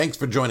Thanks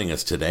for joining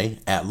us today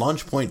at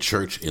Launch Point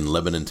Church in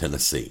Lebanon,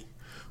 Tennessee.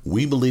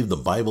 We believe the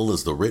Bible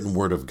is the written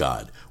word of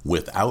God,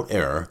 without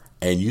error,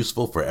 and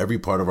useful for every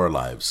part of our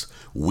lives.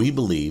 We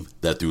believe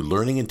that through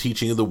learning and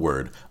teaching of the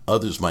word,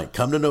 others might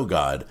come to know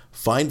God,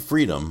 find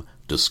freedom,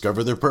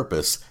 discover their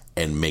purpose,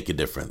 and make a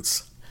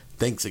difference.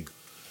 Thanks.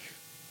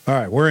 All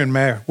right, we're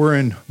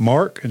in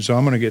Mark, and so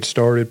I'm going to get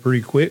started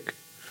pretty quick.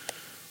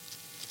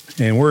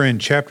 And we're in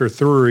chapter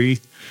 3.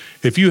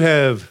 If you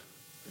have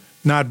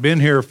not been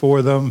here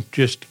for them,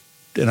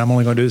 and I'm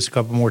only going to do this a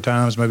couple more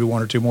times, maybe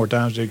one or two more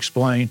times to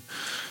explain,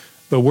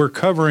 but we're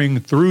covering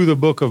through the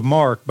book of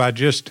Mark by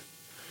just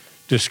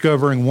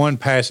discovering one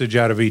passage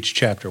out of each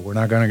chapter. We're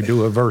not going to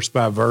do a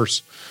verse-by-verse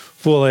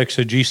full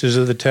exegesis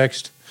of the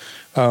text,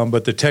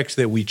 but the text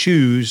that we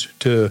choose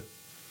to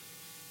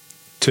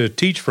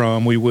teach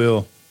from, we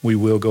will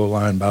go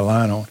line by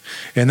line on.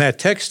 And that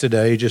text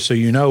today, just so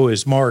you know,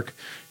 is Mark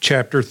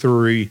chapter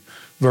 3,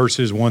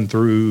 verses 1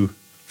 through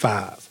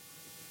 5.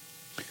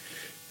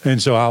 And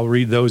so I'll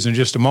read those in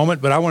just a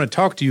moment, but I want to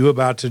talk to you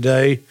about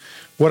today.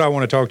 What I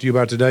want to talk to you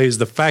about today is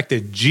the fact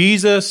that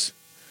Jesus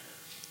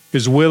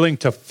is willing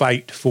to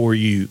fight for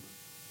you.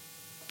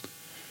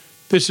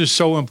 This is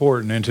so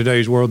important in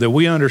today's world that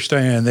we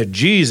understand that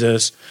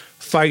Jesus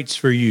fights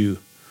for you.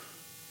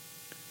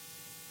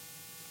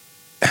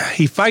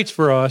 He fights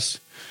for us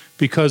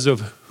because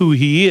of who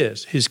he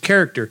is, his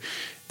character,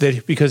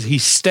 because he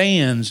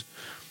stands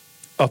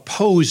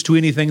opposed to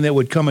anything that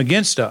would come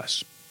against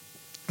us.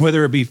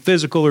 Whether it be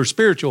physical or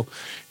spiritual,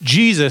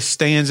 Jesus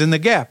stands in the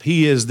gap.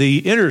 He is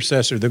the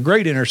intercessor, the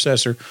great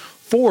intercessor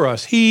for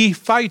us. He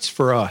fights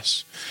for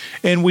us.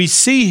 And we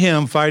see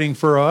him fighting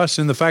for us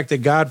and the fact that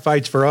God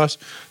fights for us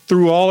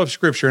through all of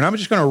Scripture. And I'm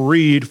just going to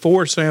read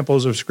 4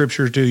 samples of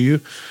Scripture to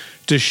you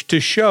to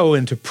show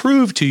and to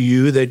prove to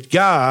you that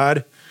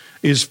God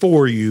is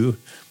for you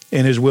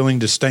and is willing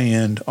to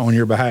stand on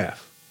your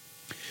behalf.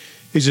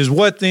 He says,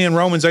 what then,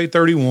 Romans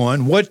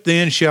 8:31, what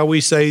then shall we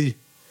say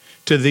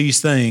to these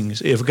things?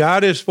 If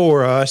God is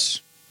for us,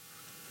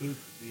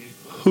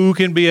 who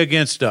can be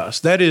against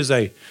us? That is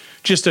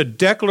just a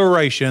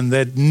declaration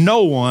that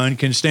no one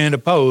can stand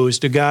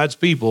opposed to God's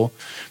people,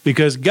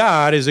 because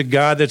God is a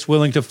God that's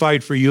willing to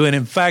fight for you, and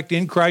in fact,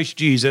 in Christ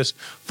Jesus,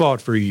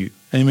 fought for you.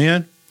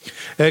 Amen?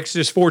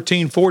 Exodus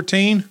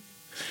 14:14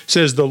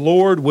 says, the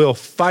Lord will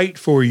fight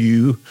for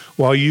you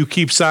while you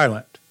keep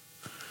silent.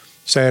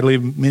 Sadly,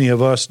 many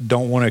of us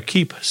don't want to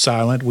keep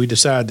silent. We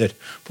decide that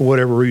for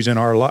whatever reason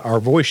our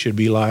voice should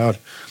be loud.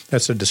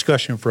 That's a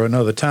discussion for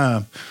another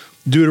time.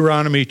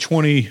 Deuteronomy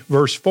 20,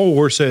 verse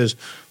 4 says,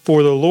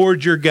 for the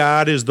Lord your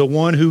God is the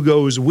one who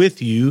goes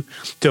with you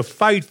to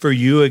fight for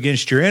you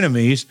against your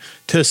enemies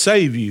to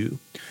save you.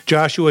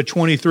 Joshua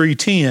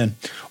 23:10,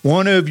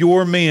 one of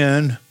your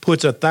men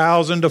puts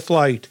 1,000 to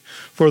flight,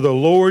 for the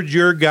Lord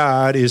your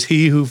God is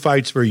he who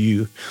fights for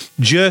you,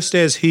 just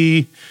as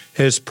he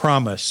has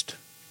promised.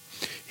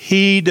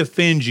 He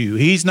defends you.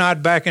 He's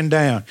not backing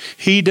down.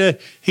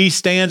 He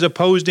stands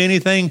opposed to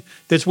anything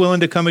that's willing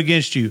to come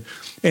against you.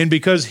 And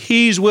because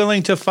he's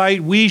willing to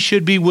fight, we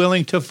should be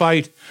willing to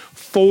fight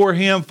for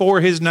him, for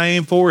his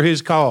name, for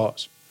his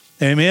cause.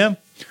 Amen?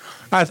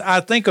 I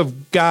think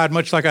of God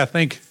much like I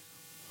think,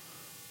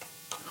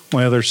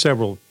 well, there's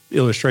several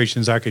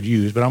illustrations I could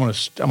use, but I'm going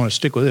to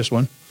stick with this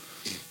one.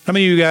 How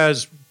many of you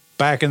guys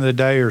back in the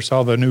day or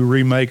saw the new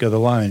remake of The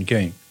Lion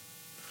King?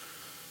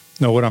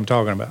 Know what I'm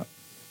talking about?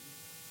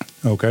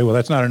 Okay, well,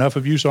 that's not enough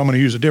of you, so I'm going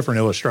to use a different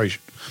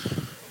illustration.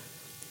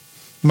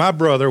 My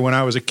brother, when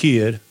I was a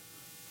kid,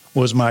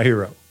 was my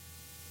hero.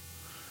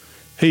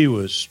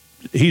 He's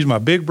my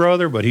big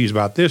brother, but he's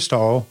about this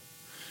tall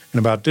and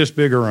about this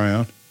big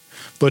around.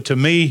 But to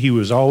me, he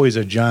was always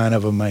a giant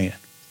of a man.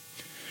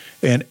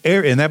 And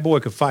that boy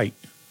could fight.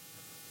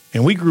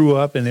 And we grew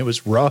up, and it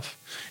was rough,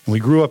 and we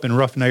grew up in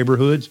rough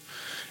neighborhoods.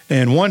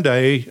 And one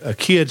day, a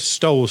kid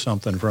stole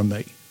something from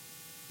me.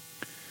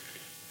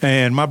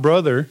 And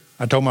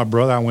I told my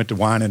brother, I went to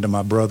whining to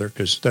my brother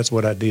because that's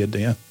what I did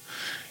then.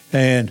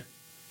 And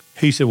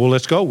he said, well,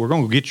 let's go. We're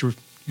going to go get your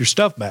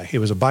stuff back. It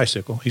was a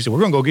bicycle. He said, we're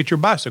going to go get your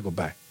bicycle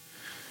back.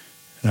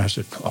 And I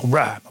said, all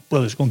right, my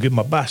brother's going to give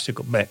my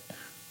bicycle back.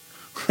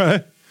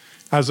 Right?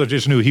 I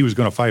just knew he was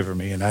going to fight for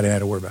me, and I didn't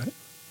have to worry about it.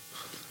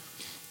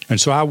 And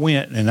so I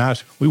went,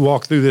 and we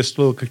walked through this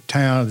little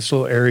town, this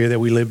little area that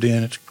we lived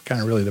in. It's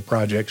kind of really the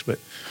projects, but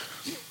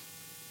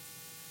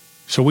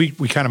so we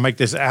kind of make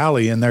this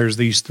alley, and there's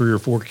these 3 or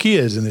 4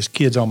 kids, and this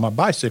kid's on my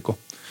bicycle.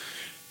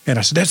 And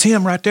I said, that's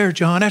him right there,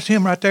 John. That's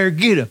him right there.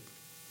 Get him.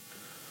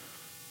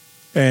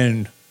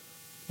 And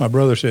my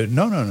brother said,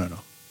 no.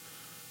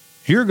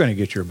 You're going to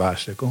get your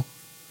bicycle,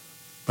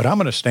 but I'm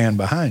going to stand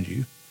behind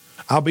you.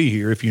 I'll be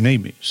here if you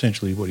need me,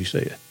 essentially what he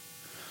said.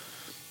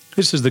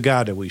 This is the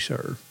God that we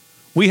serve.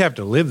 We have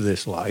to live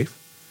this life.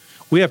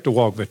 We have to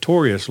walk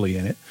victoriously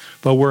in it,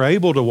 but we're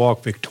able to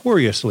walk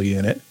victoriously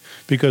in it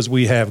because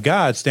we have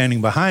God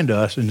standing behind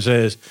us and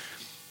says,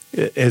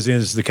 as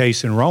is the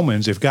case in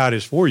Romans, if God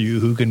is for you,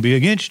 who can be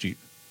against you?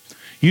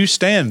 You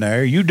stand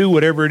there, you do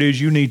whatever it is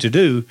you need to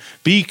do.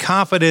 Be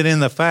confident in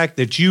the fact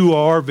that you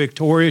are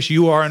victorious,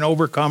 you are an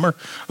overcomer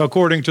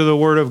according to the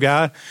Word of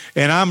God,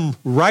 and I'm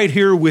right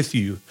here with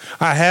you.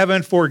 I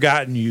haven't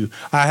forgotten you.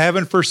 I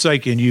haven't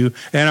forsaken you,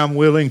 and I'm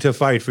willing to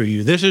fight for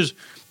you. This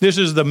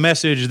is the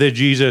message that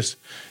Jesus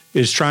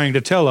is trying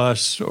to tell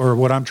us, or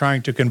what I'm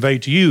trying to convey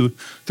to you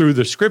through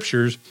the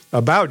scriptures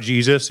about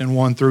Jesus in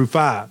 1 through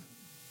 5.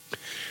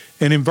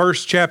 And in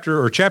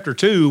chapter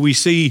 2, we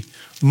see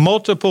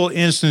multiple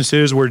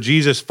instances where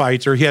Jesus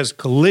fights, or he has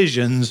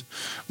collisions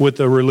with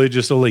the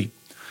religious elite.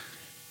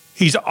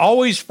 He's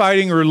always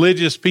fighting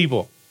religious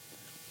people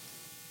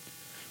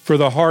for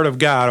the heart of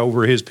God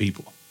over his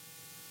people.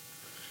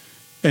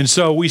 And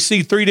so we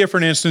see 3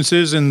 different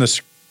instances in this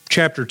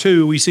chapter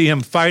 2. We see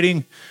him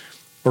fighting,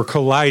 or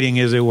colliding,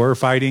 as it were,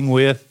 fighting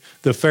with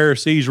the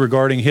Pharisees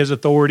regarding his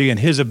authority and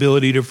his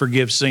ability to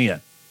forgive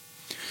sin.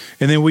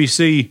 And then we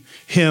see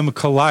him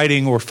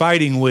colliding or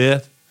fighting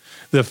with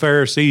the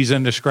Pharisees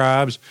and the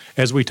scribes,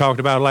 as we talked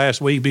about last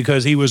week,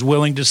 because he was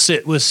willing to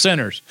sit with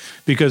sinners,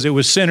 because it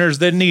was sinners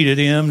that needed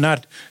him,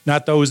 not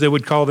those that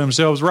would call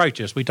themselves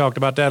righteous. We talked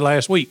about that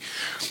last week.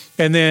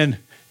 And then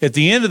at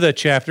the end of the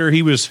chapter,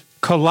 he was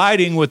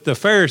colliding with the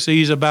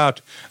Pharisees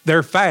about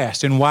their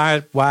fast and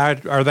why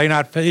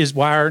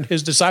aren't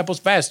his disciples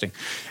fasting?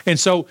 And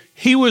so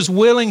he was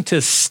willing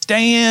to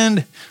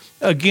stand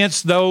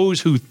against those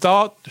who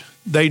thought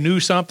they knew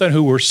something,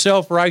 who were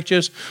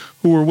self-righteous,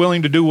 who were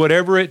willing to do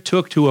whatever it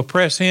took to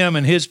oppress him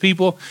and his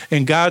people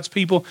and God's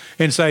people,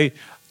 and say,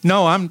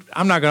 no, I'm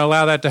not going to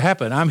allow that to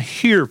happen. I'm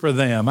here for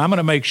them. I'm going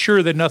to make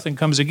sure that nothing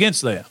comes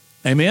against them.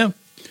 Amen?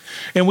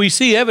 And we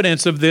see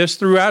evidence of this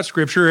throughout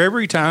Scripture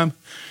every time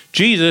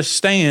Jesus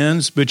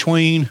stands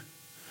between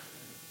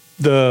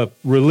the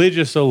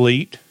religious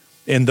elite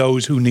and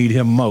those who need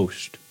him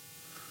most.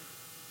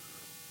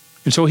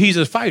 And so he's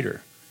a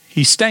fighter.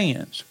 He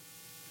stands.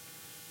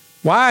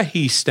 Why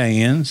he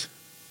stands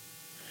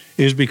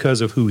is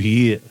because of who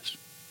he is.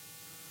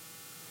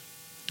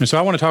 And so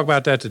I want to talk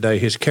about that today,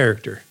 his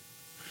character,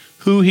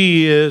 who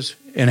he is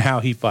and how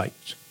he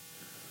fights.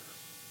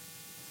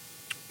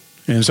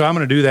 And so I'm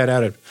going to do that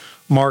out of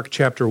Mark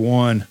chapter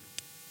 3,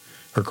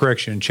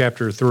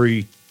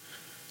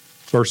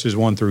 verses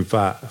 1 through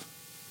 5.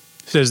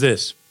 It says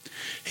this: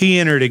 he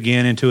entered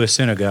again into a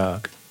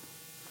synagogue,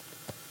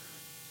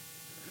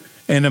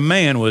 and a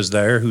man was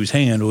there whose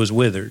hand was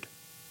withered.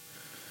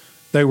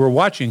 They were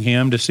watching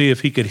him to see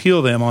if he could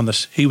heal them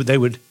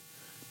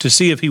to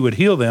see if he would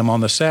heal them on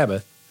the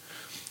Sabbath,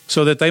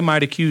 so that they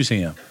might accuse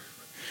him.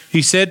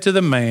 He said to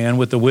the man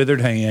with the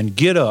withered hand,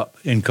 "Get up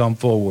and come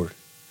forward."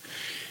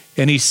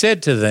 And he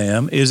said to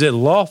them, "Is it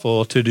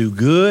lawful to do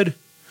good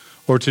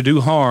or to do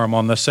harm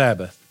on the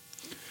Sabbath,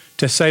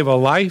 to save a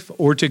life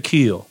or to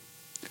kill?"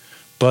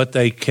 But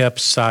they kept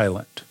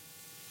silent.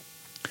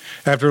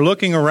 After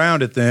looking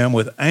around at them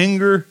with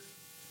anger,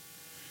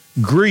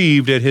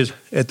 grieved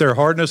at their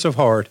hardness of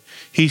heart,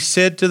 he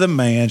said to the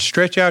man,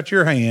 "Stretch out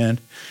your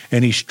hand."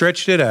 And he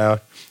stretched it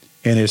out,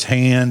 and his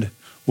hand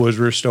was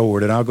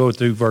restored. And I'll go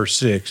through verse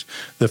 6.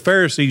 The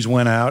Pharisees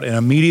went out and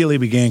immediately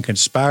began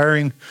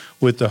conspiring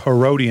with the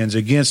Herodians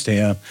against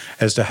him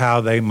as to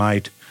how they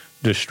might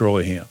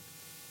destroy him.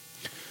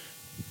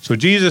 So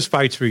Jesus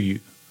fights for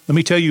you. Let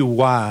me tell you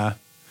why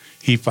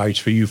he fights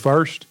for you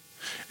first.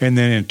 And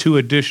then in 2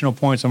 additional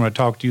points, I'm going to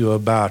talk to you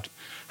about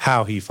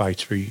how he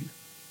fights for you.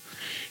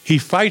 He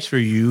fights for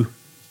you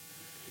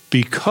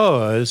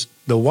because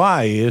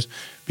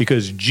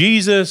because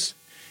Jesus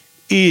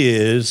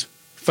is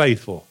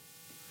faithful.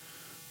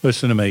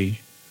 Listen to me.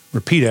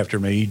 Repeat after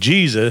me.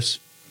 Jesus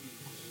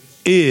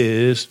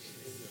is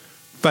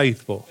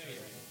faithful.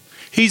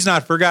 He's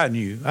not forgotten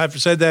you. I've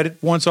said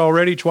that once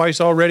already, twice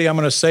already. I'm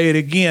going to say it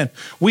again.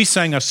 We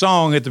sang a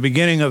song at the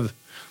beginning of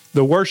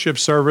the worship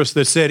service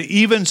that said,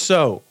 "Even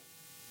so."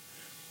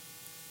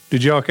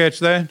 Did y'all catch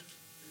that?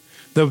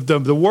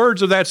 The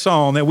words of that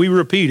song that we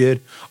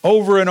repeated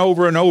over and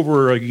over and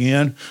over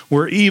again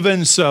were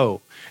 "even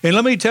so." And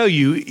let me tell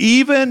you,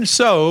 even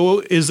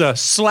so is a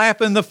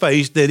slap in the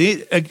face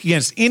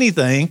against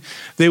anything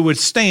that would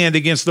stand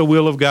against the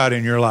will of God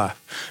in your life.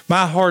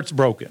 My heart's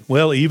broken.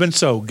 Well, even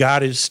so,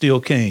 God is still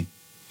king.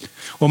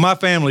 Well, my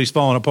family's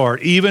falling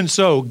apart. Even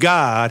so,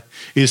 God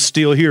is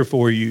still here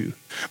for you.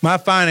 My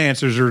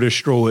finances are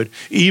destroyed.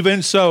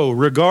 Even so,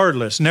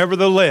 regardless,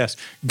 nevertheless,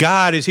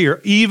 God is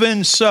here.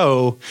 Even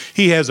so,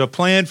 he has a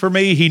plan for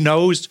me. He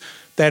knows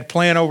that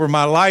plan over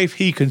my life.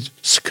 He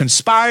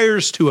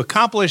conspires to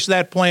accomplish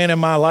that plan in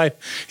my life.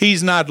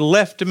 He's not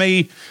left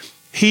me.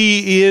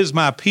 He is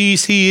my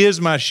peace. He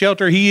is my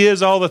shelter. He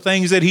is all the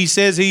things that he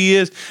says he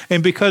is.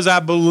 And because I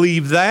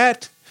believe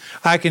that,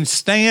 I can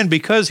stand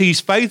because he's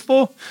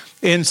faithful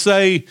and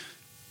say,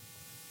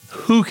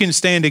 who can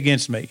stand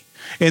against me?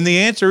 And the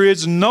answer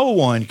is no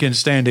one can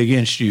stand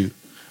against you.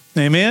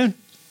 Amen?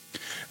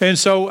 And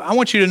so I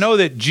want you to know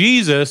that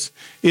Jesus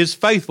is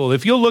faithful.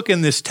 If you'll look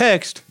in this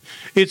text,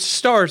 it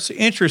starts,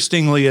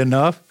 interestingly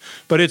enough,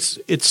 but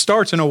it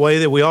starts in a way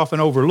that we often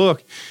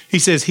overlook. He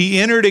says, he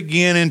entered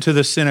again into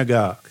the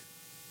synagogue.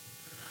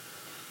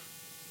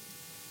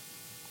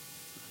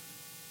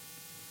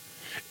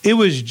 It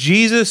was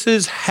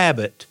Jesus'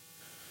 habit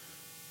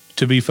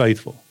to be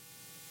faithful.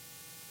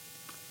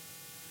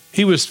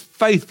 He was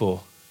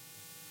faithful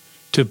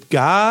to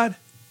God,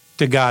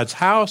 to God's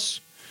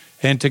house,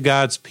 and to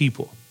God's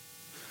people.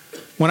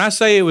 When I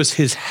say it was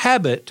his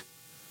habit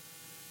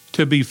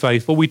to be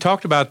faithful, we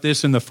talked about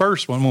this in the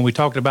first one when we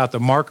talked about the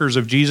markers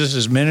of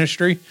Jesus'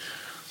 ministry.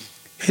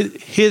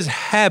 His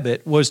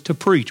habit was to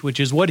preach, which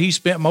is what he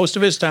spent most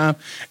of his time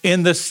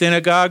in the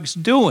synagogues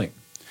doing.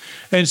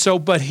 And so,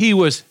 but he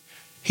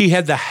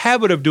had the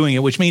habit of doing it,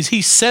 which means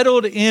he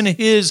settled in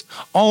his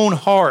own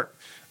heart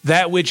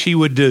that which he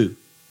would do.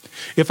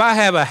 If I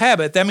have a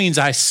habit, that means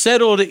I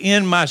settled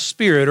in my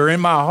spirit or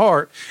in my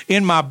heart,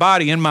 in my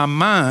body, in my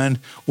mind,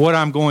 what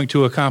I'm going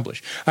to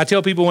accomplish. I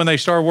tell people when they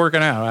start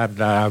working out,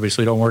 I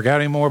obviously don't work out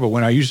anymore, but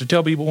when I used to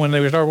tell people when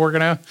they start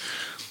working out,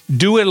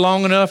 do it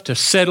long enough to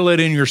settle it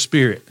in your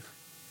spirit.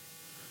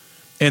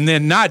 And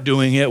then not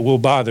doing it will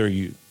bother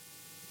you.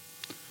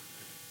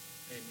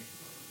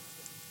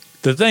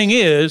 The thing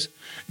is,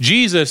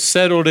 Jesus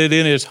settled it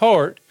in his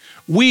heart.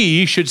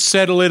 We should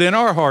settle it in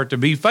our heart to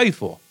be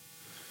faithful.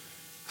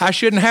 I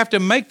shouldn't have to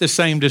make the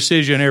same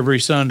decision every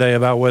Sunday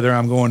about whether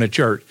I'm going to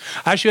church.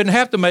 I shouldn't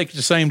have to make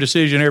the same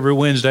decision every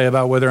Wednesday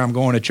about whether I'm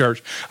going to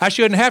church. I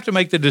shouldn't have to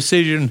make the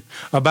decision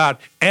about,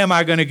 am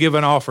I going to give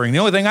an offering? The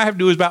only thing I have to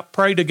do is about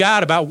pray to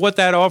God about what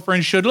that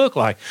offering should look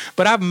like.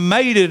 But I've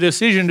made a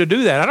decision to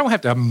do that. I don't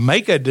have to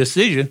make a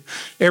decision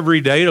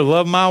every day to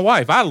love my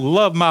wife. I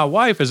love my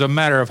wife as a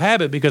matter of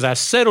habit because I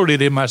settled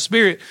it in my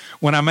spirit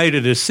when I made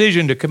a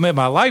decision to commit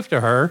my life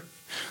to her,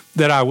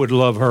 that I would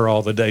love her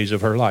all the days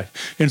of her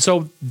life. And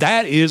so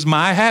that is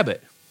my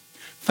habit.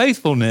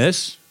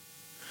 Faithfulness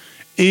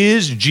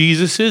is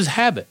Jesus'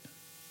 habit.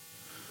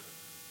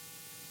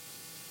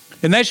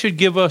 And that should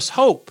give us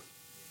hope,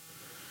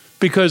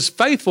 because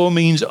faithful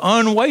means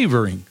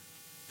unwavering.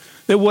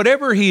 That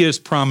whatever he has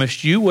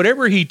promised you,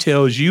 whatever he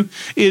tells you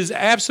is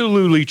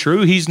absolutely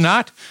true. He's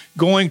not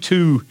going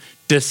to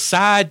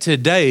decide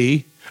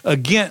today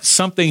against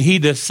something he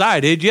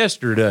decided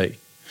yesterday.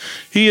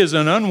 He is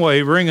an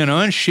unwavering and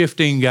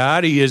unshifting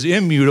God. He is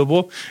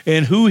immutable,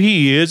 and who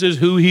he is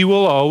who he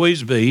will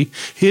always be.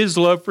 His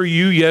love for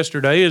you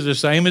yesterday is the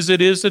same as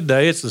it is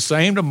today. It's the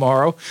same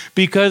tomorrow,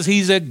 because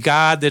he's a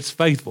God that's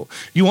faithful.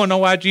 You want to know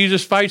why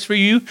Jesus fights for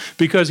you?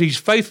 Because he's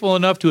faithful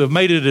enough to have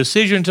made a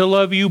decision to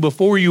love you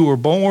before you were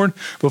born,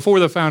 before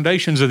the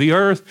foundations of the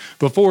earth,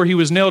 before he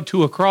was nailed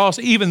to a cross.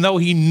 Even though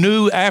he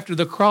knew after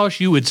the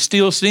cross you would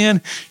still sin,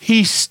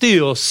 he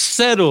still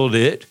settled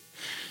it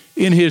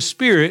in his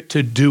spirit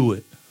to do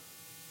it.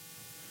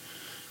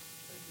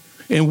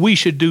 And we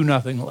should do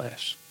nothing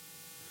less.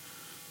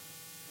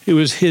 It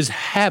was his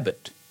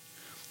habit,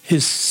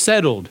 his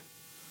settledness,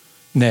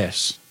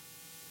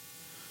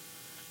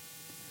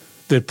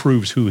 that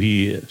proves who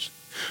he is.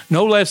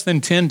 No less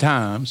than 10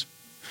 times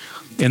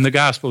in the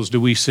Gospels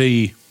do we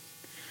see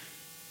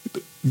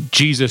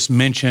Jesus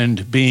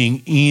mentioned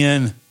being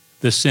in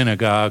the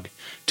synagogue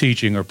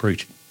teaching or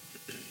preaching.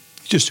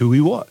 It's just who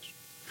he was.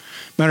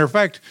 Matter of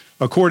fact,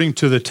 according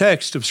to the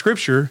text of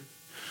Scripture,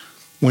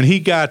 when he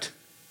got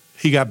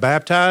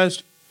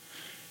baptized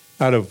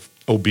out of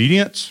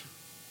obedience,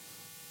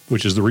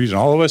 which is the reason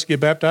all of us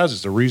get baptized,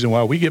 it's the reason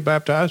why we get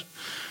baptized,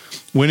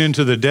 went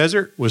into the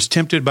desert, was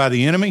tempted by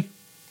the enemy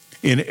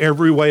in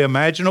every way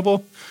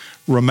imaginable,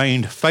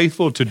 remained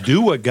faithful to do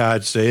what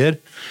God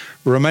said,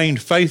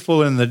 remained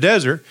faithful in the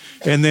desert,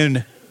 and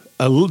then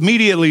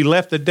immediately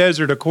left the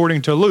desert,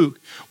 according to Luke,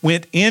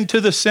 went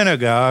into the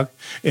synagogue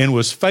and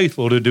was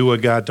faithful to do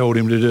what God told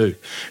him to do.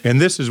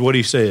 And this is what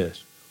he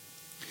says.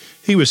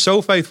 He was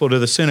so faithful to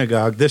the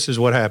synagogue, this is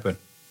what happened.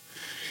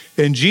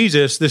 And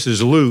Jesus, this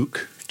is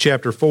Luke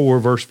chapter 4,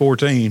 verse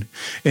 14.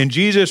 And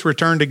Jesus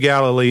returned to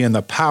Galilee in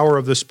the power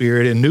of the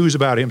Spirit, and news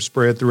about him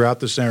spread throughout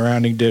the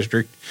surrounding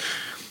district.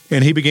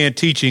 And he began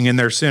teaching in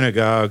their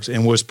synagogues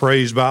and was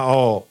praised by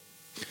all.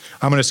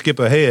 I'm going to skip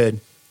ahead.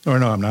 Or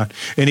no, I'm not.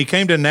 And he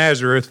came to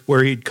Nazareth,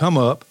 where he'd come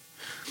up,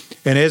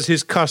 and as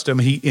his custom,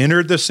 he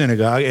entered the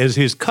synagogue, as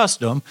his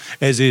custom,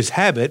 as his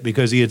habit,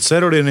 because he had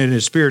settled in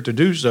his spirit to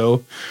do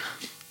so.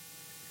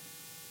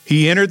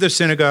 He entered the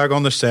synagogue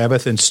on the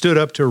Sabbath and stood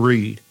up to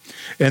read.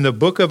 And the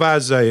book of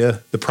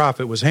Isaiah, the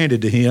prophet, was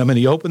handed to him, and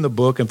he opened the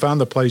book and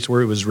found the place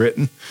where it was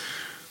written.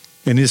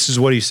 And this is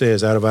what he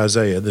says out of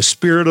Isaiah. The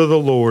Spirit of the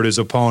Lord is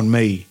upon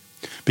me,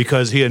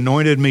 because he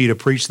anointed me to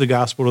preach the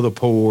gospel to the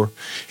poor.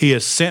 He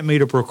has sent me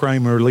to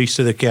proclaim release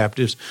to the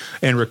captives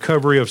and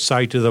recovery of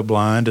sight to the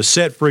blind, to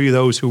set free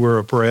those who were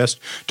oppressed,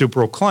 to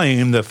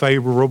proclaim the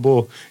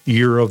favorable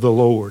year of the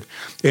Lord.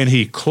 And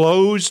he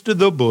closed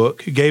the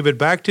book, gave it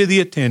back to the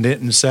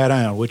attendant, and sat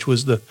down, which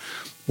was the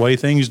way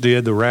things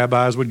did. The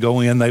rabbis would go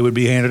in, they would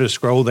be handed a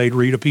scroll, they'd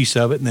read a piece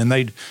of it, and then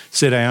they'd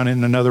sit down,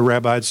 and another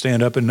rabbi would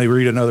stand up and they'd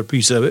read another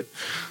piece of it.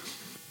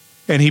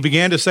 And he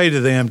began to say to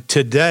them,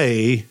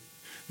 today,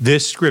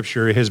 this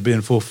scripture has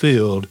been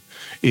fulfilled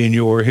in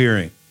your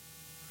hearing.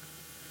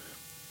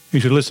 You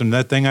should listen,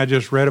 that thing I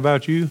just read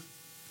about you,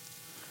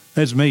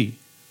 that's me.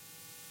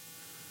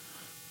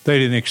 They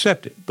didn't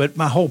accept it. But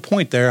my whole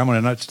point there,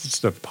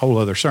 it's a whole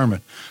other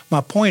sermon.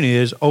 My point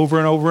is, over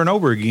and over and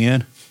over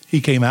again,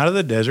 he came out of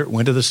the desert,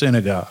 went to the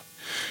synagogue.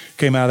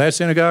 Came out of that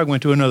synagogue,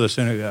 went to another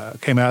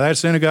synagogue. Came out of that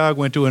synagogue,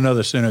 went to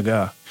another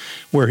synagogue,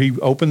 where he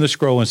opened the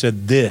scroll and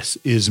said, "This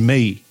is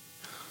me."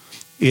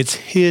 It's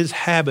his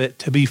habit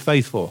to be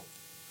faithful.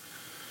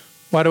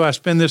 Why do I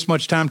spend this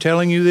much time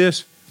telling you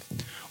this?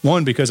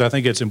 One, because I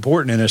think it's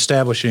important in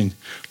establishing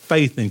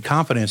faith and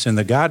confidence in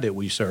the God that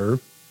we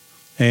serve.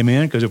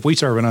 Amen? Because if we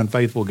serve an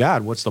unfaithful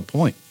God, what's the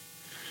point?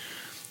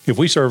 If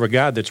we serve a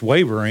God that's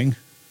wavering,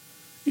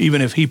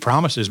 even if he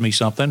promises me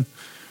something,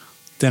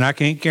 then I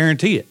can't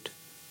guarantee it.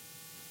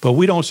 But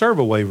we don't serve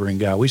a wavering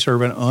God. We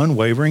serve an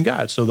unwavering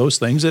God. So those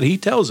things that he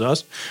tells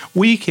us,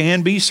 we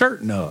can be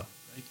certain of.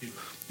 Thank you.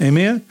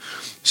 Amen?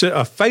 So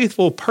a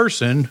faithful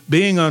person,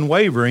 being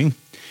unwavering,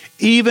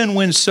 even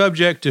when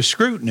subject to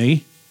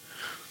scrutiny,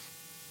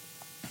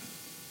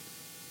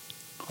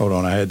 hold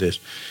on, I had this,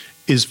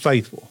 is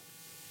faithful.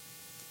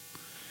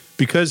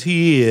 Because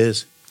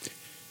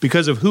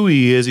of who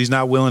he is, he's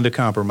not willing to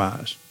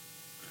compromise.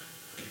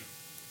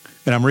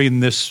 And I'm reading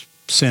this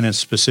sentence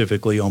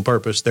specifically on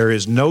purpose. There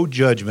is no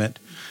judgment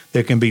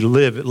that can be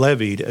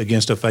levied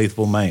against a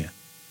faithful man.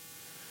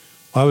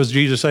 Why was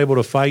Jesus able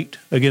to fight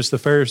against the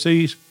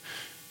Pharisees?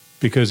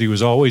 Because he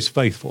was always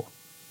faithful,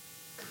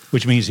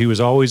 which means he was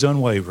always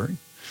unwavering,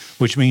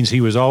 which means he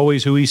was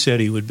always who he said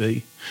he would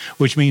be,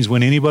 which means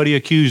when anybody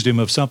accused him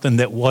of something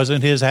that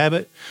wasn't his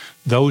habit,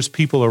 those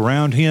people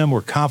around him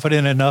were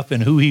confident enough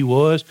in who he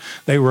was,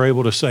 they were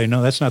able to say,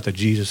 "No, that's not the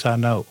Jesus I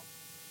know."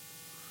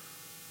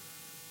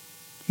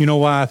 You know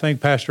why I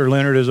think Pastor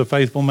Leonard is a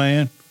faithful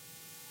man?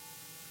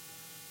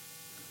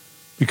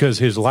 Because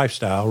his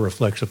lifestyle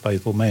reflects a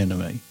faithful man to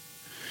me.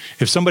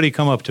 If somebody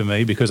come up to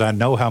me, because I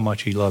know how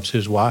much he loves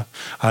his wife,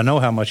 I know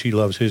how much he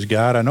loves his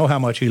God, I know how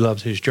much he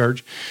loves his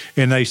church,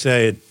 and they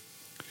said,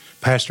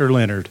 "Pastor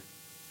Leonard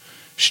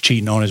is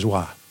cheating on his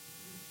wife."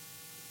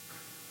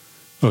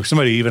 Look,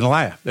 somebody even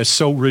laughed. That's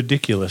so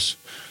ridiculous.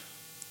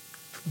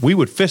 We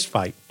would fist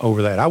fight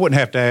over that. I wouldn't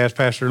have to ask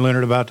Pastor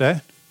Leonard about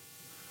that.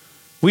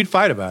 We'd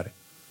fight about it.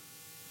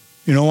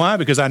 You know why?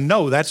 Because I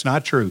know that's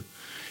not true.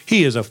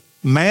 He is a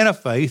man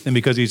of faith, and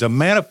because he's a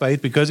man of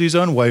faith, because he's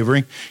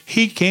unwavering,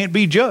 he can't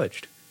be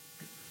judged.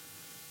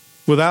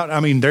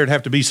 There'd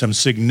have to be some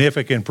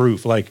significant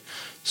proof, like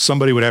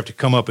somebody would have to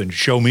come up and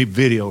show me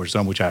video or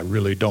something, which I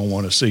really don't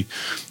want to see.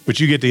 But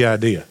you get the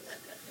idea.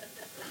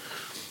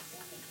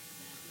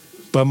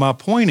 But my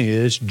point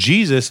is,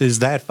 Jesus is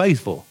that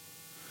faithful,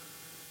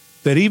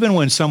 that even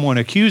when someone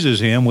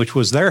accuses him, which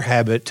was their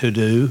habit to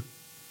do,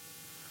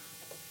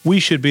 we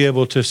should be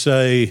able to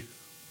say,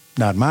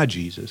 "Not my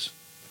Jesus."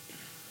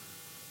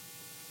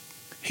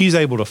 He's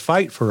able to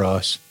fight for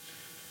us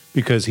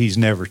because he's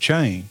never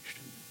changed,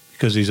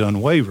 because he's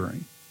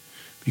unwavering,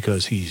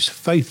 because he's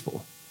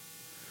faithful.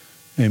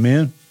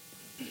 Amen?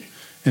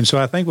 And so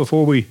I think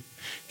before we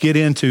get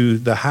into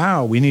the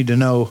how, we need to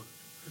know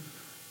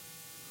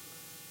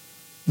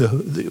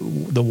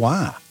the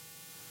why.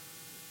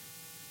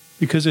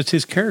 Because it's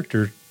his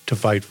character to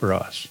fight for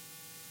us.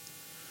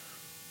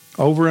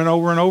 Over and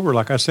over and over,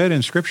 like I said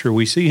in Scripture,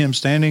 we see him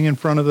standing in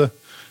front of the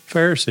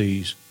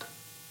Pharisees,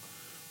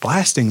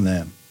 blasting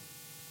them.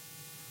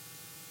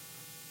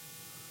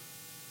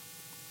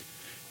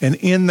 And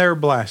in their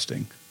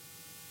blasting,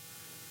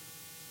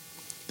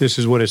 this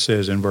is what it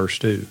says in verse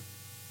 2.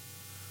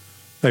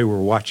 They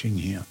were watching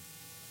him.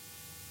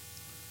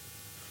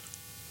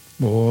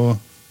 Boy,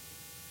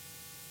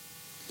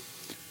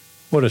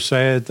 what a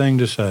sad thing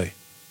to say.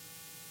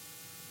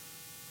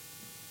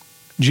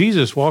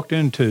 Jesus walked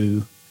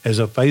into, as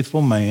a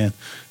faithful man,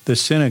 the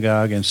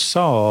synagogue and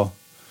saw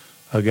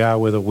a guy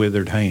with a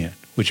withered hand,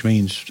 which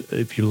means,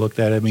 if you looked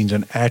at it, it means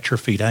an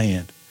atrophied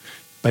hand,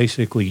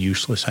 basically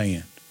useless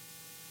hand.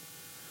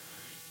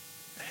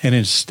 And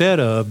instead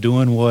of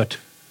doing what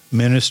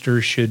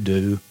ministers should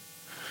do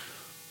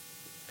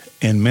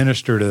and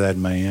minister to that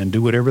man,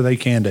 do whatever they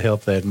can to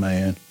help that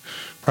man,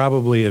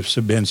 probably have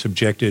been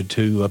subjected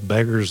to a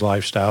beggar's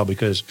lifestyle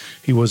because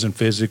he wasn't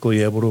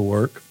physically able to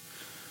work.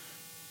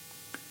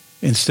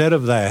 Instead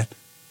of that,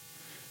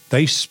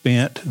 they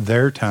spent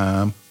their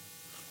time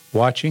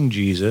watching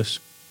Jesus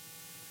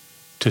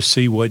to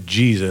see what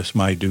Jesus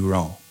might do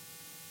wrong.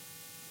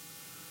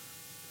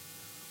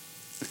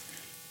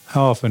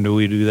 How often do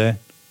we do that?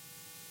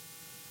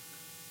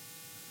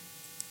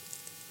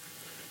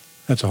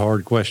 That's a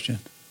hard question.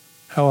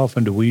 How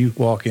often do we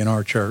walk in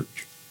our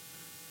church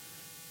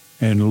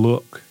and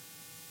look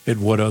at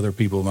what other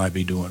people might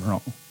be doing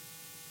wrong?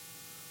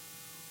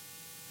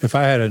 If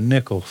I had a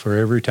nickel for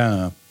every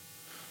time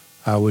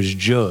I was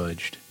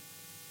judged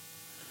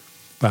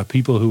by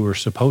people who were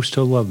supposed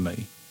to love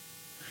me,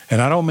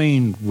 and I don't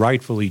mean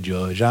rightfully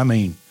judged, I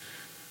mean,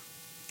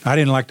 I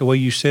didn't like the way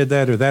you said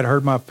that, or that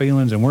hurt my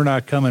feelings, and we're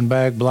not coming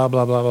back, blah,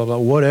 blah, blah, blah, blah,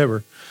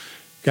 whatever.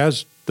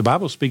 Guys, the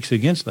Bible speaks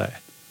against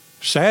that.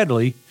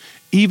 Sadly,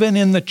 even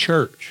in the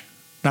church,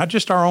 not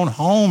just our own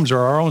homes or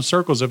our own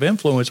circles of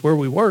influence where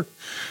we work,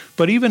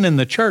 but even in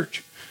the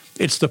church,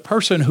 It's the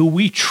person who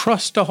we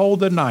trust to hold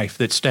the knife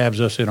that stabs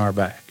us in our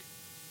back.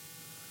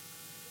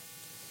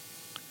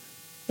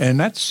 And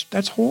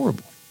that's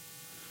horrible.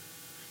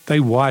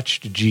 They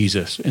watched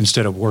Jesus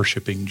instead of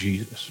worshiping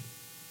Jesus.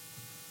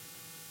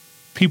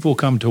 People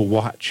come to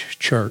watch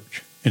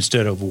church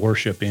instead of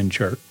worship in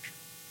church.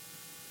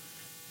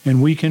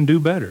 And we can do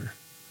better.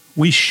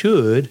 We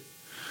should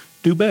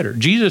do better.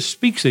 Jesus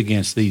speaks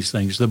against these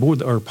things.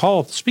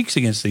 Paul speaks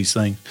against these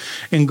things.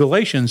 In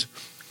Galatians,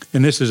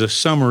 and this is a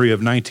summary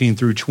of 19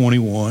 through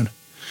 21,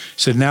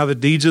 said, now the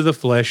deeds of the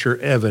flesh are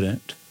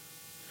evident,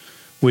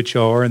 which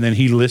are, and then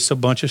he lists a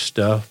bunch of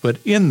stuff, but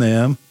in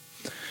them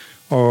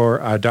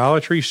are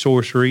idolatry,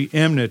 sorcery,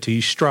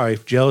 enmity,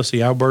 strife,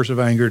 jealousy, outbursts of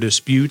anger,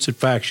 disputes, and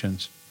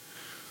factions.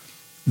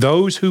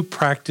 Those who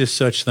practice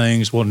such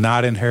things will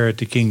not inherit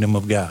the kingdom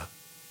of God.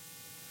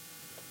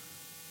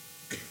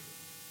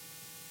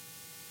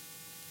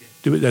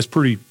 That's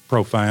pretty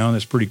profound.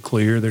 That's pretty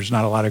clear. There's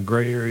not a lot of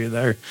gray area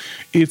there.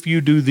 If you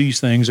do these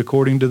things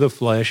according to the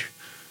flesh,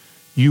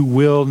 you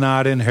will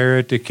not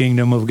inherit the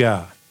kingdom of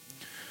God.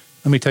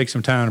 Let me take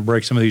some time to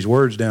break some of these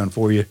words down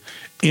for you.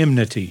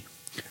 Enmity,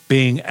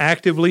 being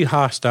actively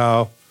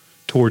hostile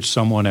towards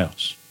someone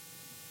else.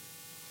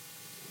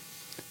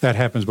 That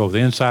happens both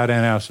inside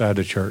and outside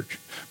the church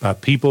by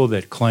people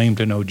that claim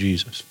to know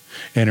Jesus.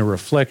 And it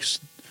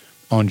reflects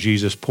on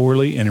Jesus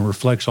poorly, and it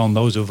reflects on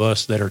those of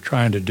us that are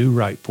trying to do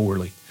right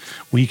poorly.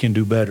 We can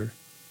do better.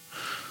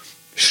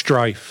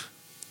 Strife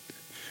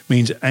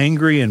means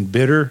angry and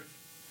bitter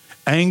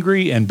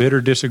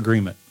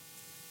disagreement.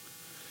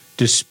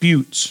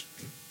 Disputes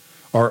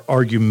are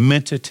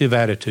argumentative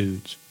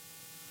attitudes.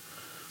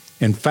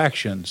 And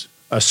factions,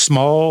 a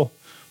small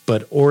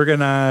but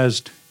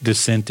organized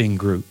dissenting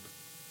group.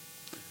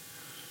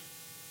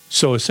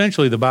 So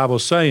essentially the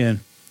Bible's saying,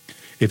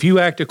 if you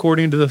act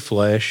according to the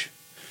flesh,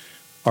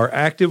 are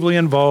actively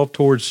involved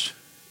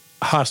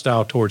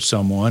hostile towards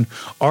someone,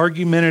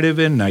 argumentative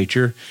in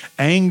nature,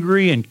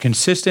 angry and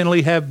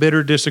consistently have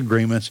bitter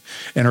disagreements,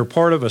 and are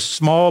part of a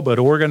small but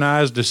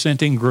organized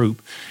dissenting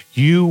group,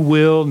 you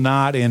will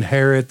not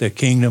inherit the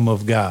kingdom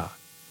of God.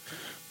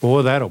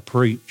 Boy, that'll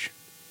preach.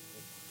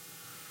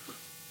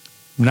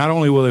 Not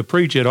only will it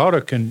preach, it ought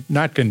to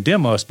not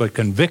condemn us, but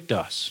convict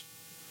us.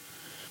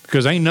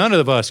 Because ain't none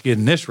of us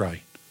getting this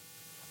right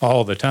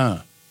all the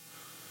time.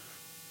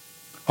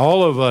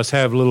 All of us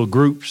have little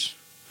groups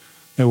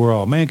that we're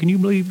all, man, can you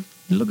believe,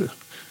 look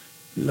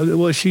at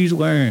what she's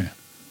wearing.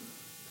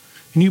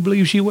 Can you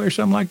believe she wears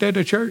something like that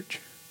to church?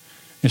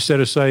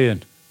 Instead of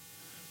saying,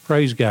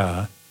 praise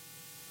God,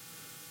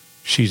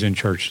 she's in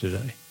church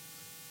today.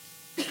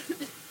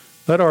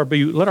 Let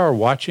our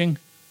watching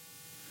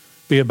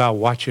be about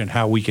watching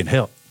how we can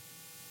help,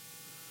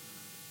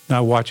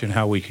 not watching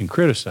how we can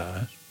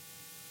criticize.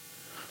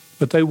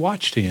 But they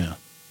watched him.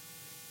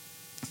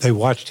 They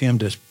watched him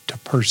to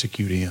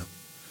persecute him.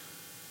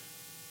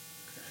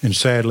 And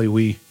sadly,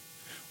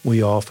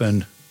 we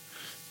often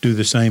do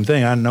the same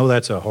thing. I know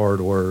that's a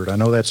hard word. I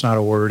know that's not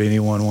a word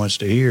anyone wants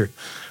to hear.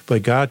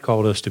 But God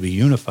called us to be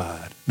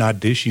unified, not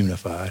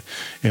disunified.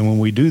 And when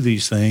we do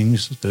these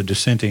things, the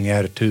dissenting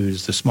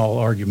attitudes, the small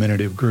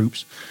argumentative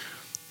groups,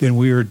 then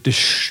we are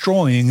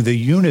destroying the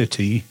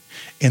unity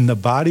in the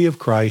body of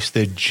Christ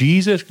that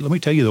Jesus, let me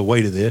tell you the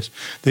weight of this,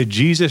 that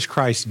Jesus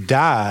Christ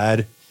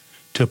died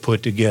to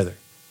put together.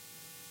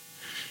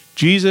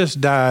 Jesus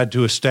died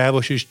to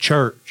establish his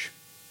church.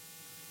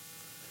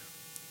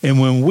 And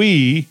when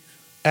we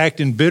act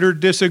in bitter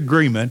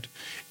disagreement,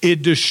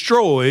 it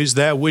destroys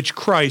that which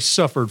Christ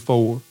suffered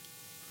for.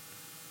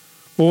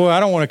 Boy, I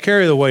don't want to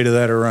carry the weight of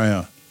that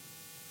around.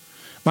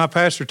 My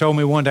pastor told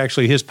me one,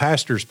 actually his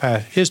pastor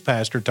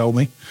told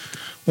me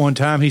one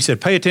time, he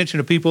said, pay attention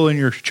to people in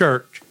your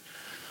church.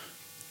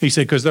 He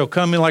said, because they'll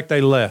come in like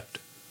they left,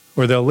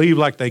 or they'll leave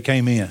like they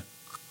came in.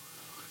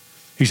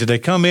 He said, they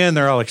come in,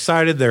 they're all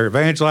excited, they're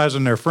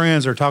evangelizing their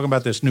friends, they're talking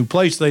about this new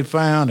place they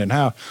found and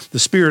how the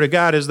Spirit of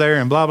God is there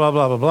and blah, blah,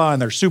 blah, blah, blah,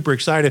 and they're super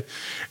excited,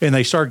 and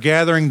they start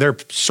gathering their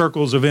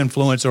circles of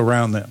influence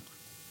around them.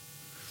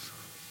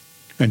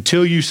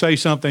 Until you say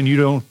something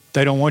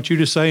they don't want you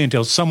to say,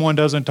 until someone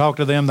doesn't talk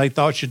to them they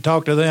thought should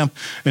talk to them,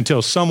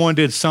 until someone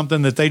did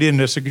something that they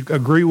didn't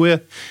agree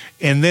with,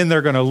 and then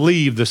they're going to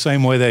leave the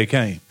same way they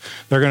came.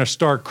 They're going to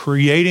start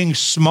creating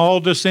small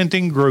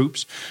dissenting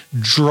groups,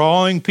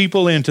 drawing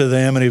people into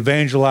them and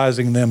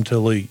evangelizing them to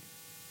lead.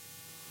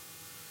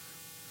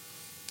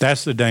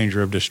 That's the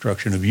danger of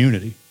destruction of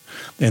unity.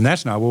 And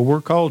that's not what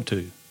we're called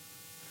to.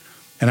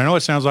 And I know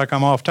it sounds like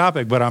I'm off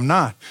topic, but I'm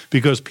not,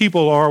 because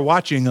people are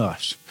watching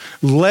us.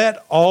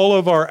 Let all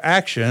of our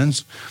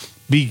actions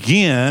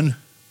begin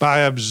by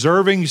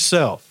observing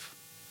self.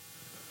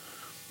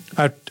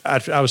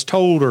 I was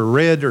told or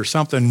read or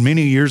something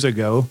many years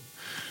ago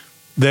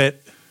that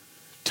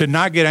to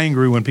not get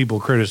angry when people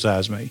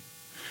criticize me.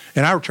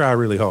 And I try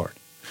really hard.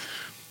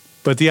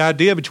 But the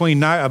idea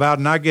about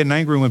not getting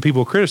angry when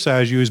people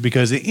criticize you is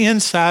because the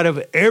inside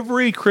of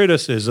every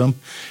criticism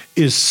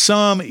is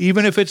some,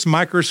 even if it's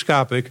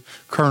microscopic,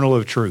 kernel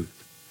of truth.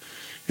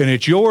 And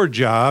it's your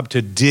job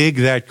to dig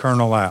that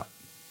kernel out.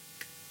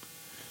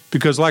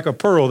 Because like a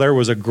pearl, there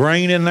was a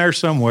grain in there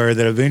somewhere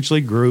that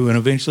eventually grew and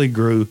eventually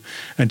grew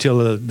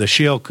until the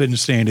shell couldn't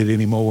stand it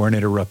anymore and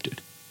it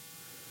erupted.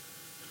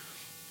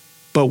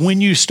 But when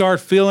you start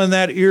feeling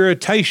that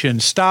irritation,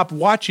 stop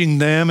watching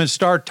them and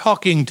start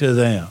talking to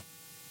them.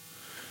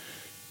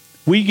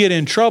 We get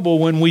in trouble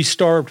when we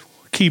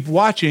keep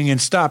watching and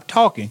stop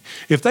talking.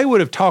 If they would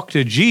have talked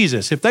to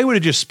Jesus, if they would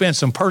have just spent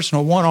some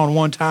personal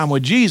one-on-one time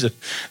with Jesus,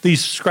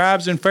 these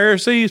scribes and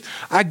Pharisees,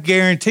 I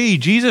guarantee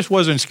Jesus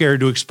wasn't scared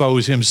to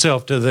expose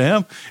himself to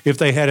them if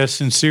they had a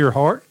sincere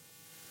heart.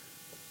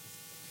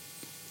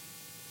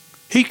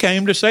 He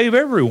came to save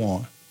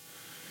everyone.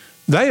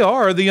 They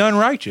are the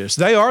unrighteous.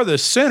 They are the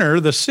sinner,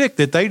 the sick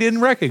that they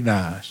didn't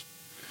recognize.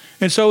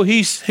 And so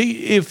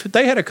if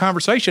they had a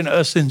conversation,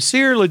 a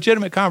sincere,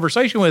 legitimate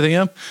conversation with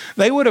him,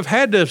 they would have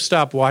had to have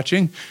stopped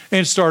watching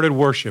and started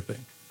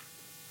worshiping.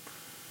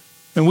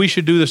 And we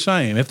should do the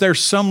same. If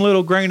there's some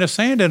little grain of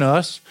sand in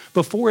us,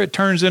 before it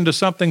turns into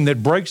something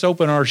that breaks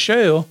open our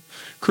shell,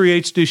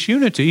 creates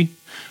disunity,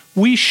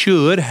 we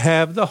should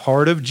have the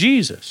heart of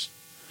Jesus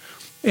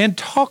and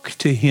talk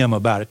to him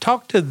about it,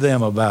 talk to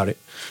them about it,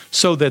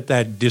 so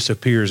that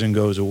disappears and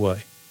goes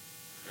away.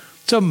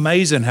 It's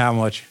amazing how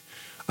much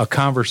a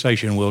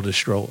conversation will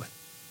destroy.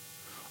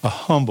 A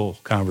humble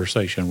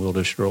conversation will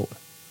destroy.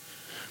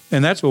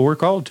 And that's what we're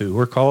called to.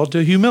 We're called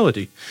to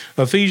humility.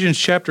 Ephesians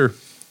chapter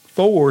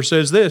 4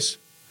 says this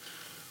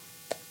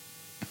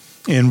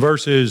in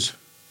verses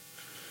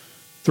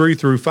 3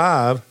 through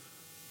 5,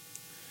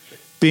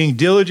 being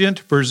diligent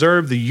to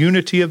preserve the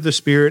unity of the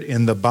Spirit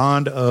in the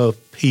bond of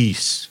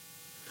peace.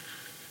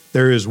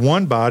 There is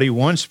one body,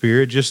 one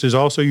Spirit, just as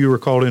also you were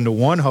called into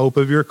one hope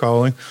of your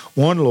calling,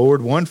 one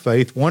Lord, one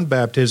faith, one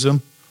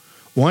baptism,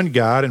 one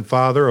God and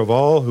Father of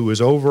all, who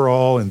is over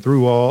all and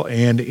through all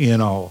and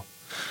in all.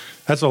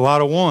 That's a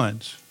lot of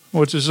ones.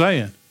 What's it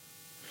saying?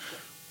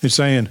 It's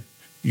saying,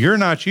 you're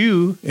not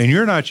you, and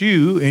you're not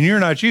you, and you're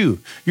not you.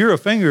 You're a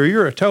finger,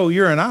 you're a toe,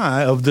 you're an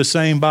eye of the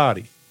same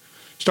body.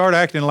 Start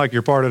acting like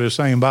you're part of the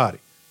same body.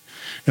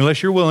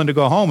 Unless you're willing to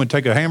go home and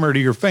take a hammer to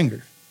your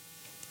finger.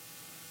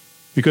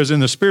 Because in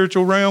the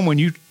spiritual realm, when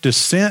you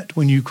dissent,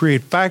 when you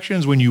create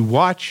factions, when you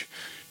watch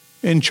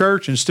in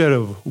church instead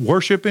of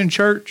worship in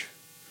church,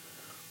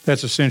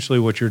 that's essentially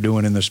what you're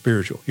doing in the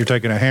spiritual. You're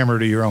taking a hammer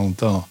to your own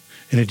thumb,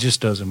 and it just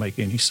doesn't make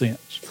any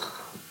sense.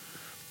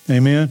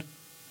 Amen?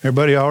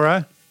 Everybody all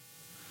right?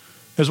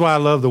 That's why I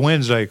love the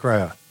Wednesday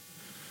crowd.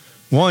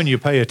 One, you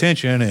pay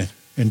attention,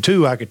 and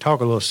two, I could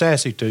talk a little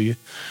sassy to you,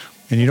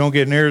 and you don't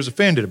get near as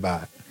offended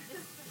by it.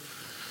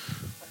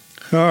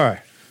 All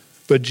right.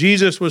 But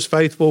Jesus was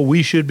faithful.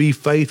 We should be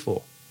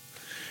faithful.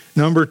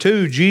 Number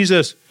two,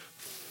 Jesus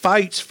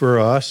fights for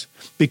us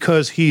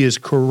because he is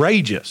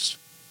courageous.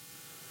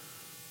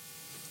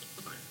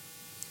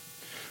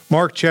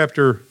 Mark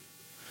chapter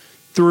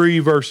 3,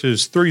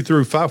 verses 3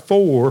 through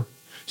 4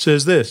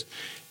 says this,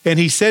 and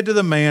he said to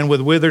the man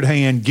with withered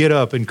hand, get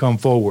up and come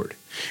forward.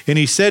 And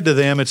he said to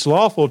them, is it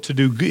lawful to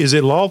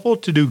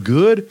do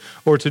good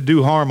or to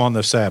do harm on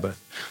the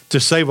Sabbath? To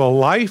save a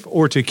life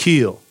or to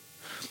kill?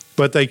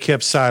 But they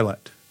kept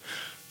silent.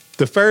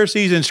 The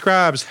Pharisees and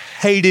scribes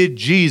hated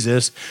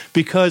Jesus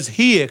because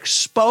he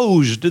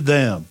exposed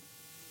them.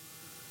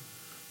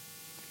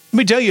 Let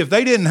me tell you, if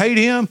they didn't hate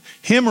him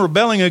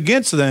rebelling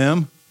against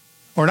them,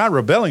 or not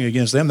rebelling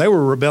against them, they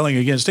were rebelling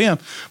against him,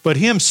 but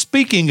him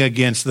speaking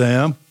against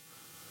them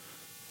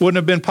wouldn't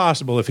have been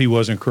possible if he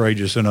wasn't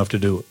courageous enough to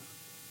do it.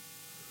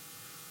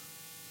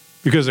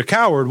 Because a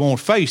coward won't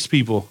face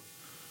people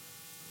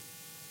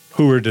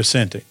who are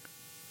dissenting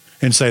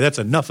and say, that's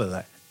enough of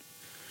that.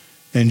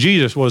 And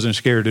Jesus wasn't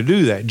scared to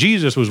do that.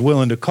 Jesus was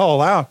willing to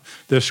call out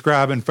the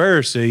scribe and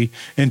Pharisee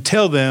and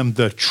tell them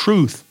the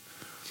truth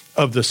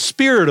of the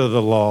spirit of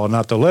the law,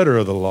 not the letter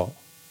of the law.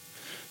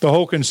 The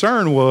whole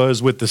concern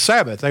was with the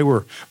Sabbath. They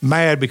were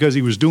mad because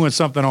he was doing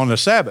something on the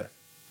Sabbath.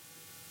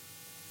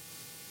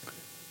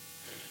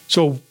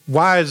 So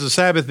why does the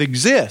Sabbath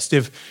exist?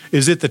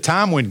 Is it the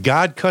time when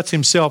God cuts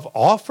himself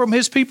off from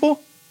his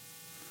people?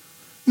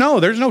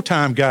 No, there's no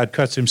time God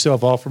cuts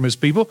himself off from his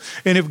people.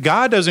 And if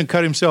God doesn't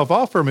cut himself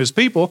off from his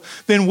people,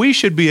 then we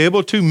should be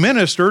able to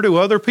minister to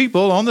other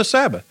people on the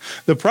Sabbath.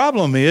 The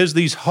problem is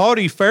these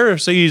haughty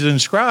Pharisees and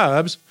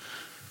scribes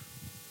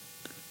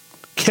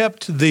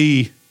kept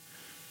the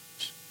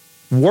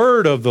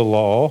word of the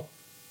law,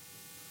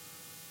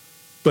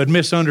 but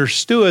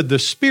misunderstood the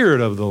spirit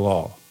of the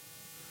law.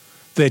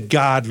 That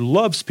God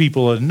loves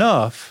people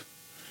enough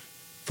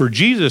for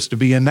Jesus to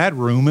be in that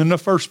room in the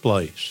first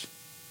place.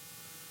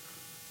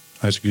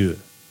 That's good.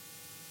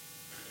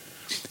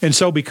 And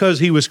so because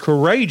he was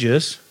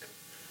courageous,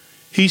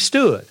 he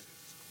stood.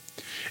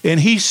 And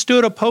he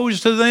stood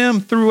opposed to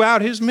them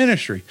throughout his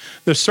ministry.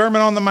 The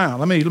Sermon on the Mount.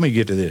 Let me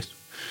get to this.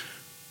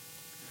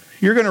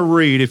 You're going to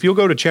read, if you'll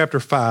go to chapter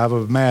 5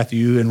 of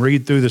Matthew and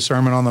read through the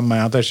Sermon on the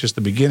Mount, that's just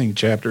the beginning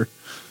chapter.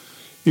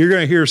 You're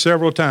going to hear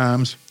several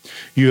times,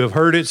 you have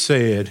heard it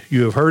said,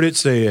 you have heard it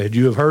said,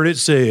 you have heard it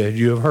said,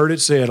 you have heard it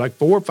said, like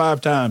 4 or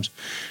 5 times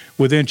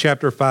within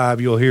chapter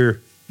 5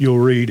 you'll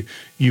read,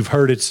 you've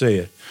heard it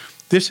said.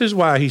 This is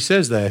why he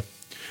says that.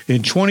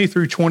 In 20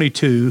 through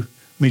 22,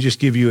 let me just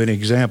give you an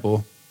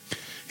example.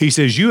 He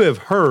says, you have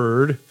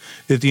heard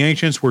that the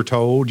ancients were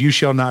told, you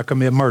shall not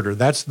commit murder.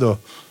 That's the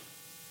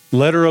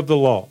letter of the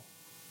law.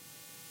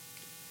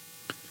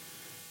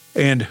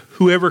 And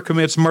whoever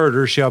commits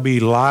murder shall be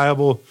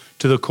liable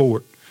to the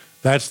court.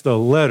 That's the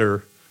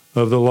letter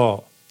of the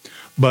law.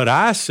 But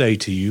I say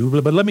to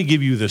you, but let me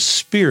give you the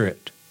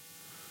spirit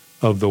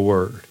of the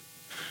word.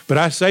 But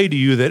I say to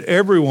you that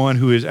everyone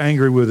who is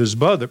angry with his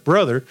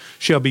brother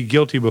shall be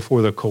guilty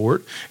before the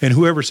court, and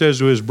whoever says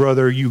to his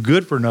brother, you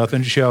good for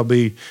nothing, shall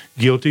be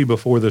guilty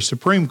before the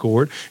Supreme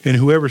Court, and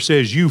whoever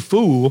says, you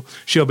fool,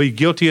 shall be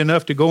guilty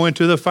enough to go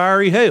into the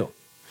fiery hell.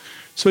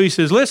 So he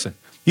says, listen,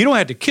 you don't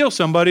have to kill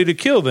somebody to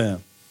kill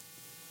them.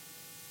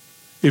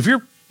 If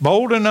you're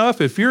bold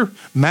enough, if you're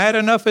mad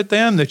enough at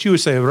them that you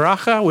would say,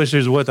 racha, which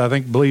is what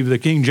I believe the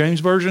King James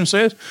Version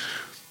says,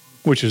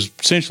 which is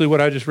essentially what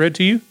I just read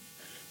to you,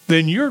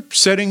 then you're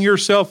setting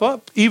yourself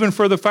up even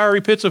for the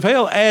fiery pits of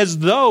hell as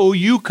though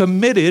you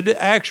committed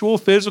actual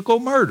physical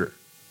murder.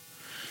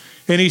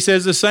 And he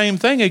says the same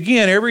thing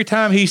again. Every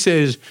time he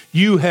says,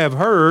 you have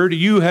heard,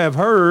 you have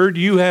heard,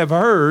 you have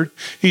heard.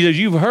 He says,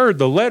 you've heard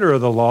the letter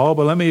of the law,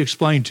 but let me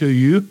explain to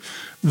you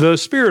the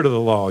spirit of the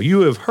law.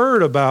 You have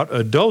heard about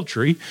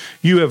adultery.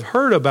 You have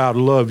heard about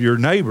love your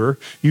neighbor.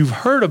 You've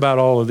heard about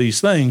all of these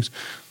things.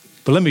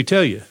 But let me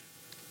tell you,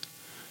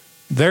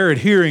 they're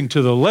adhering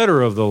to the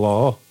letter of the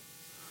law,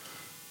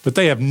 but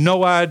they have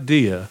no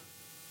idea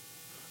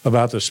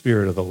about the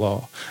spirit of the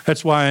law.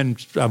 That's why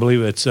I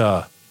believe it's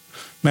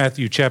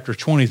Matthew chapter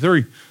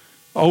 23,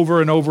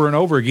 over and over and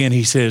over again,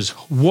 he says,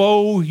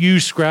 woe, you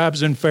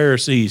scribes and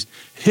Pharisees,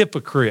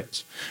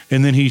 hypocrites.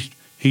 And then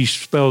he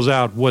spells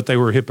out what they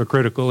were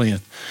hypocritical in.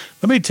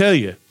 Let me tell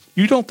you,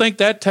 you don't think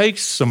that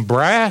takes some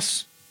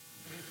brass?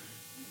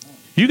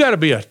 You got to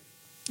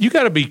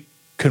be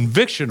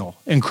convictional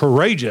and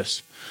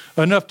courageous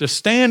enough to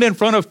stand in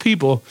front of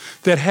people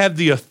that have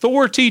the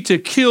authority to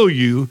kill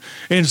you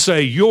and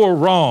say, you're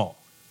wrong.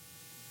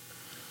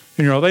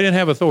 And they didn't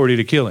have authority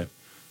to kill him.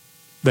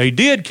 They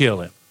did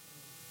kill him.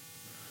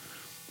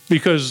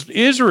 Because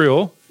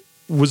Israel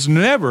was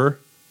never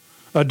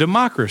a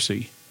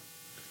democracy.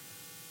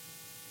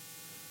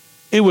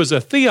 It was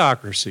a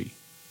theocracy,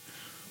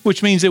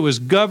 which means it was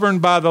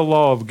governed by the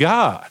law of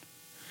God,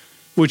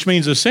 which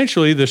means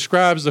essentially the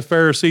scribes, the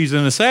Pharisees,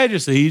 and the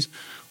Sadducees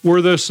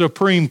were the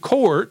supreme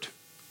court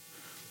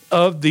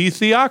of the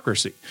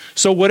theocracy.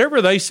 So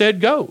whatever they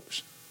said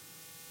goes.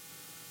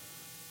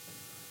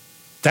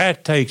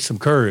 That takes some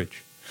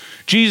courage.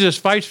 Jesus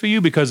fights for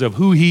you because of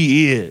who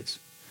he is.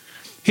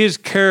 His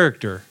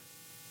character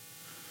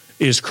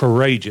is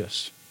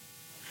courageous.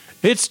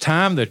 It's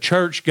time the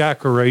church got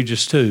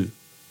courageous too.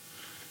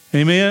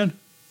 Amen?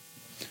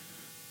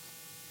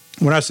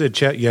 When I said,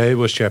 it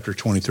was chapter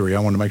 23. I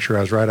wanted to make sure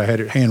I was right. I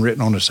had it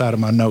handwritten on the side of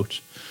my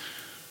notes.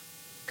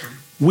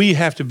 We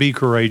have to be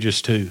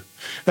courageous too.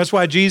 That's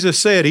why Jesus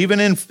said, even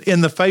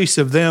in the face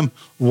of them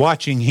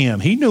watching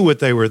him, he knew what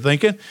they were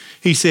thinking.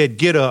 He said,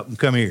 get up and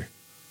come here.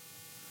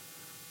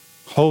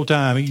 Whole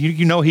time,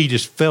 he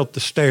just felt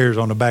the stares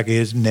on the back of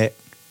his neck.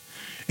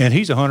 And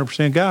he's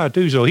 100% God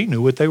too, so he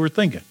knew what they were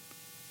thinking.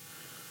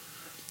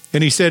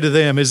 And he said to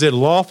them, is it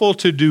lawful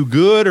to do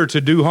good or to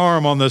do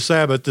harm on the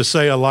Sabbath to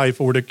save a life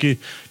or to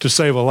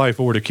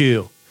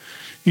kill?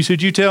 He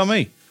said, you tell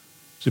me.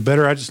 Is it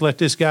better I just let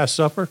this guy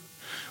suffer?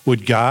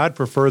 Would God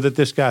prefer that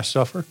this guy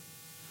suffer?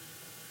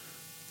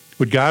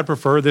 Would God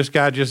prefer this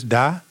guy just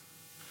die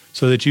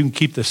so that you can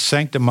keep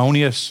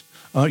the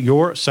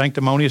your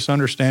sanctimonious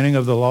understanding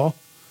of the law?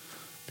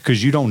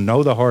 Because you don't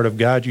know the heart of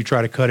God, you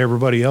try to cut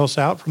everybody else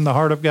out from the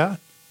heart of God?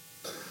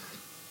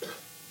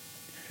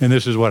 And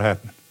this is what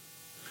happened.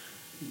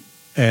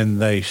 And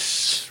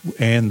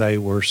they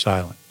were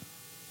silent.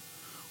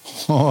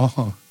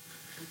 Oh,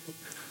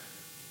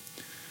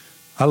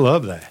 I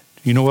love that.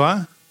 You know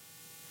why?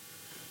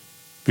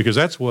 Because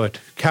that's what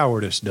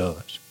cowardice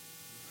does.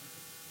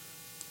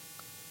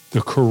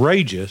 The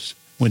courageous,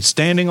 when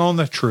standing on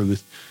the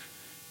truth,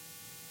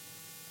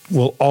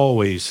 will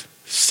always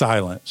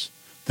silence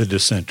the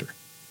dissenter.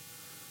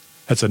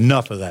 That's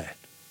enough of that.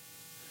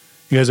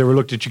 You guys ever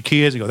looked at your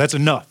kids and go, that's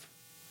enough?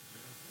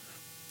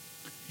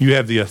 You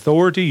have the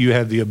authority, you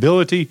have the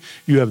ability,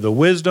 you have the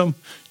wisdom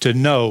to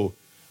know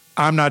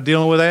I'm not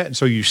dealing with that, and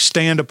so you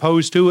stand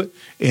opposed to it,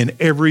 and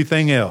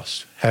everything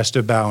else has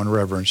to bow in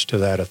reverence to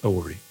that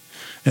authority.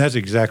 And that's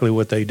exactly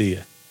what they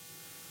did.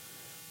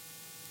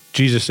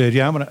 Jesus said,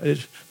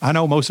 I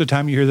know most of the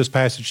time you hear this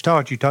passage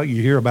taught,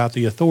 you hear about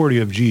the authority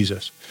of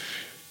Jesus.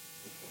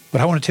 But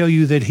I want to tell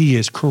you that he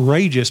is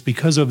courageous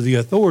because of the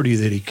authority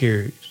that he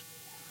carries.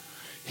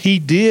 He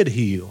did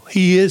heal.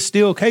 He is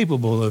still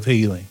capable of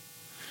healing.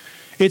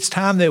 It's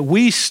time that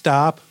we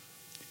stop,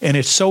 and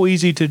it's so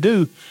easy to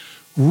do,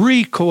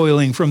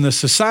 recoiling from the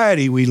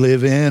society we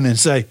live in and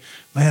say,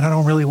 man, I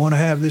don't really want to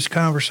have this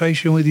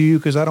conversation with you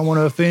because I don't want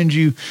to offend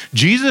you.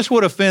 Jesus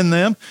would offend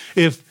them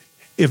if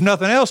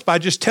nothing else by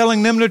just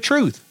telling them the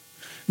truth.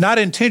 Not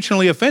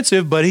intentionally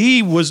offensive, but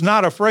he was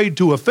not afraid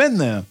to offend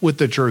them with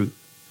the truth.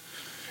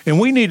 And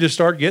we need to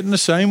start getting the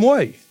same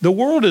way. The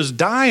world is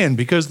dying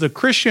because the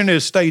Christian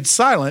has stayed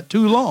silent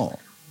too long.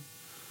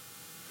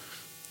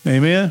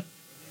 Amen?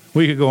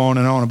 We could go on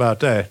and on about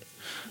that.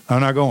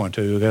 I'm not going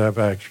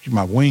to.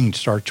 My wings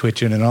start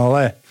twitching and all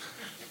that.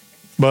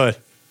 But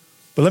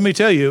let me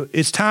tell you,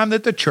 it's time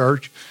that the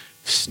church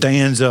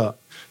stands up.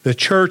 The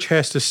church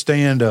has to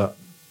stand up.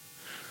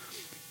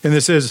 And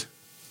this is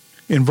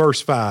in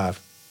verse 5.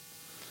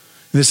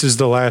 This is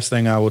the last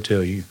thing I will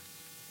tell you.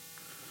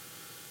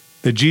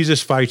 That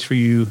Jesus fights for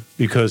you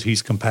because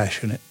he's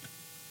compassionate.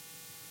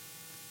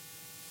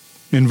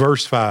 In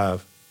verse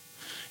 5,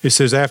 it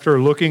says,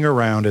 after looking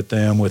around at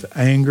them with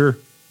anger,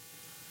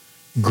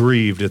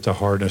 grieved at the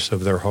hardness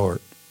of their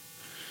heart,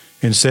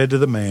 and said to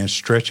the man,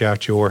 stretch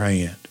out your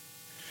hand.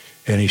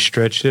 And he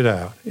stretched it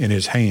out, and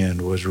his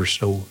hand was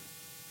restored.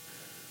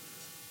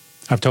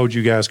 I've told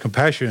you guys,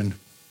 compassion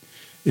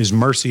is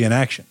mercy in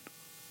action.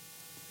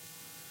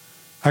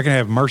 I can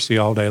have mercy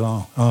all day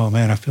long. Oh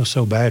man, I feel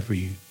so bad for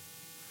you.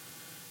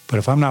 But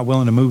if I'm not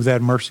willing to move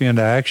that mercy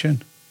into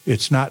action,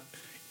 it's not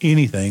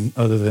anything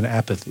other than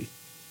apathy.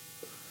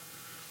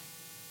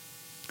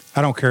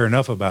 I don't care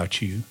enough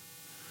about you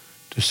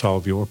to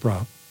solve your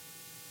problem.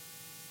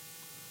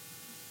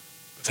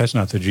 But that's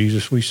not the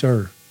Jesus we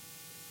serve.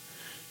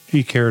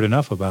 He cared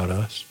enough about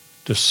us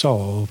to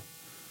solve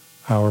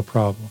our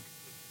problem.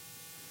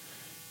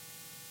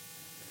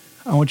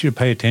 I want you to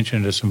pay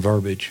attention to some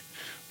verbiage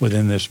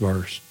within this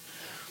verse.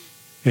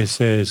 It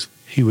says,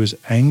 he was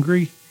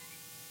angry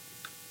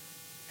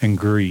and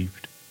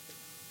grieved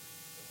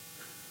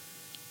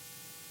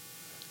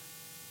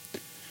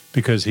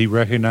because he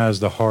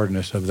recognized the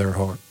hardness of their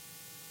heart.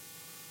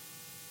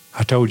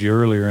 I told you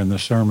earlier in the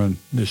sermon,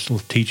 this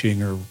little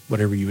teaching or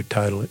whatever you would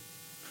title it,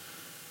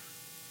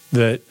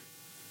 that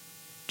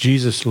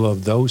Jesus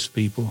loved those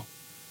people,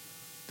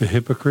 the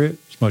hypocrite,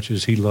 as much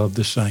as he loved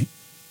the saint.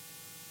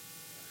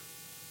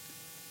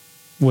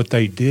 What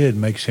they did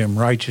makes him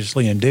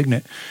righteously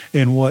indignant,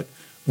 and what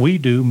we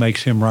do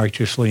makes him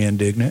righteously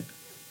indignant.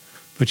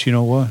 But you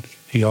know what?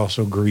 He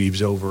also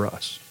grieves over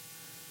us.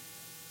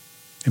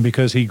 And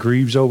because he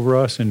grieves over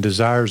us and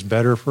desires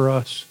better for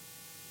us,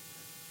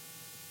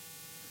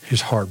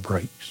 his heart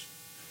breaks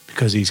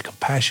because he's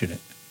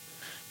compassionate,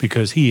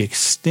 because he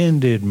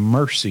extended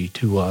mercy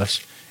to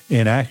us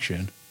in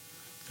action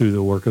through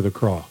the work of the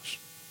cross.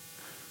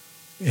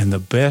 And the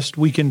best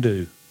we can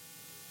do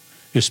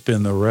is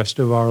spend the rest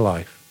of our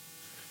life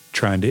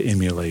trying to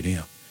emulate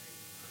him.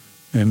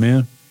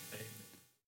 Amen.